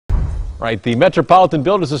Right, the Metropolitan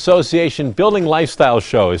Builders Association Building Lifestyle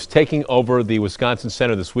Show is taking over the Wisconsin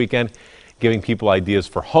Center this weekend, giving people ideas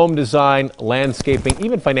for home design, landscaping,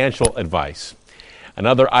 even financial advice.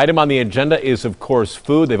 Another item on the agenda is, of course,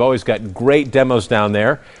 food. They've always got great demos down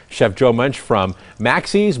there. Chef Joe Munch from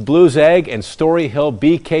Maxie's, Blues Egg, and Story Hill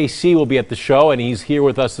BKC will be at the show, and he's here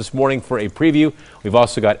with us this morning for a preview. We've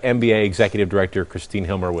also got MBA Executive Director Christine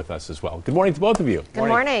Hilmer with us as well. Good morning to both of you. Good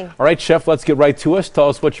morning. All right, Chef, let's get right to us. Tell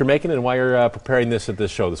us what you're making and why you're preparing this at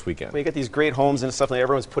this show this weekend. Well, you got these great homes and stuff, like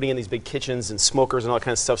everyone's putting in these big kitchens and smokers and all that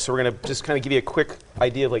kind of stuff, so we're going to just kind of give you a quick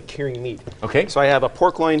idea of like curing meat. Okay. So I have a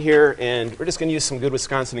pork loin here, and we're just going to use some good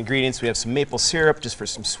Wisconsin ingredients. We have some maple syrup just for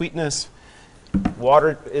some sweetness.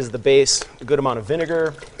 Water is the base, a good amount of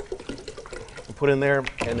vinegar we'll put in there,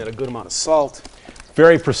 and then a good amount of salt.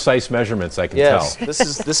 Very precise measurements, I can tell. Yes,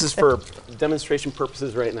 this is for demonstration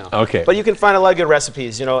purposes right now. Okay. But you can find a lot of good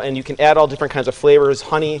recipes, you know, and you can add all different kinds of flavors,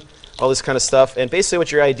 honey, all this kind of stuff. And basically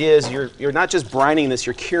what your idea is, you're not just brining this,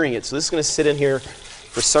 you're curing it. So this is going to sit in here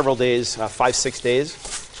for several days, 5-6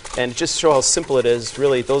 days. And just show how simple it is,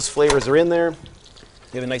 really, those flavors are in there.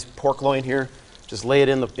 You have a nice pork loin here. Just lay it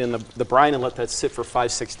in the brine and let that sit for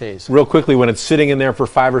 5-6 days. Real quickly, when it's sitting in there for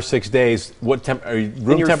 5 or 6 days, what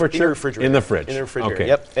room temperature? In the refrigerator. In the fridge. In the refrigerator. Okay.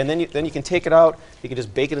 Yep. And then you can take it out. You can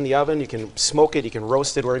just bake it in the oven. You can smoke it. You can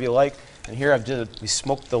roast it wherever you like. And here we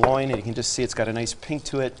smoked the loin, and you can just see it's got a nice pink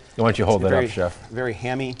to it. Why don't you hold that up, Chef? Very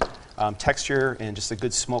hammy texture and just a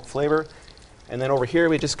good smoke flavor. And then over here,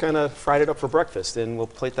 we just kind of fried it up for breakfast, and we'll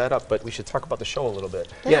plate that up. But we should talk about the show a little bit.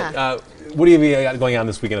 Yeah. What do you have going on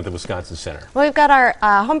this weekend at the Wisconsin Center? Well, we've got our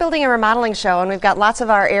home building and remodeling show, and we've got lots of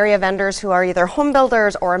our area vendors who are either home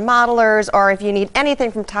builders or modelers, or if you need anything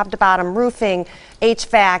from top to bottom, roofing,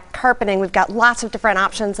 HVAC, carpeting, we've got lots of different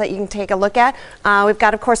options that you can take a look at. We've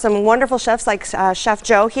got, of course, some wonderful chefs like Chef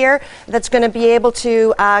Joe here that's going to be able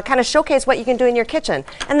to kind of showcase what you can do in your kitchen.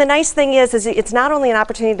 And the nice thing is it's not only an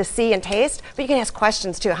opportunity to see and taste, but you can ask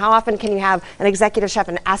questions too. How often can you have an executive chef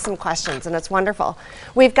and ask some questions? And it's wonderful.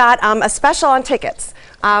 We've got a special on tickets.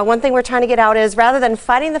 One thing we're trying to get out is, rather than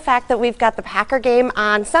fighting the fact that we've got the Packer game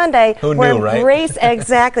on Sunday,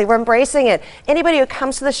 exactly, we're embracing it. Anybody who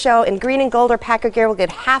comes to the show in green and gold or Packer gear will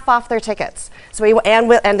get half off their tickets. So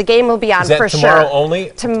and the game will be on for sure. Tomorrow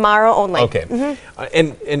only? Tomorrow only. Okay.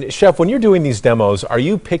 Mm-hmm. And Chef, when you're doing these demos, are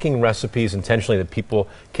you picking recipes intentionally that people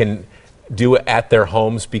can do it at their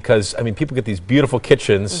homes? Because I mean, people get these beautiful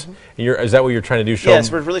kitchens. And is that what you're trying to do?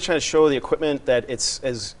 Yes, we're really trying to show the equipment that it's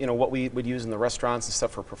as what we would use in the restaurants and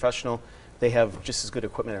stuff for professional. They have just as good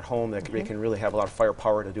equipment at home that they can really have a lot of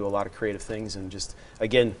firepower to do a lot of creative things, and just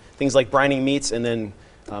again things like brining meats and then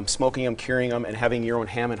smoking them, curing them, and having your own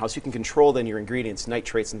ham in house. You can control then your ingredients,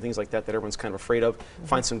 nitrates and things like that everyone's kind of afraid of.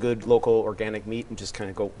 Find some good local organic meat and just kind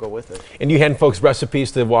of go with it. And you hand folks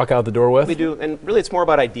recipes to walk out the door with? We do, and really it's more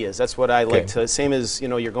about ideas. That's what I like to, same as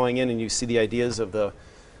you're going in and you see the ideas of the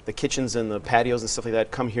kitchens and the patios and stuff like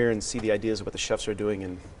that. Come here and see the ideas of what the chefs are doing.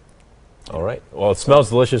 And all right. Well, it smells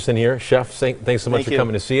delicious in here. Chef, thanks so much for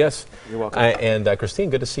coming to see us. You're welcome. And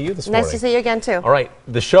Christine, good to see you this morning. Nice to see you again, too. All right.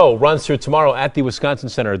 The show runs through tomorrow at the Wisconsin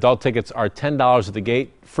Center. Adult tickets are $10 at the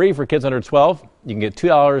gate, free for kids under 12. You can get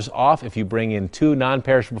 $2 off if you bring in 2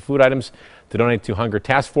 non-perishable food items to donate to Hunger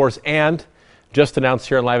Task Force. And just announced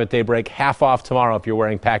here on Live at Daybreak, half off tomorrow if you're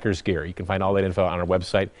wearing Packers gear. You can find all that info on our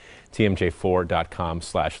website,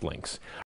 tmj4.com/links.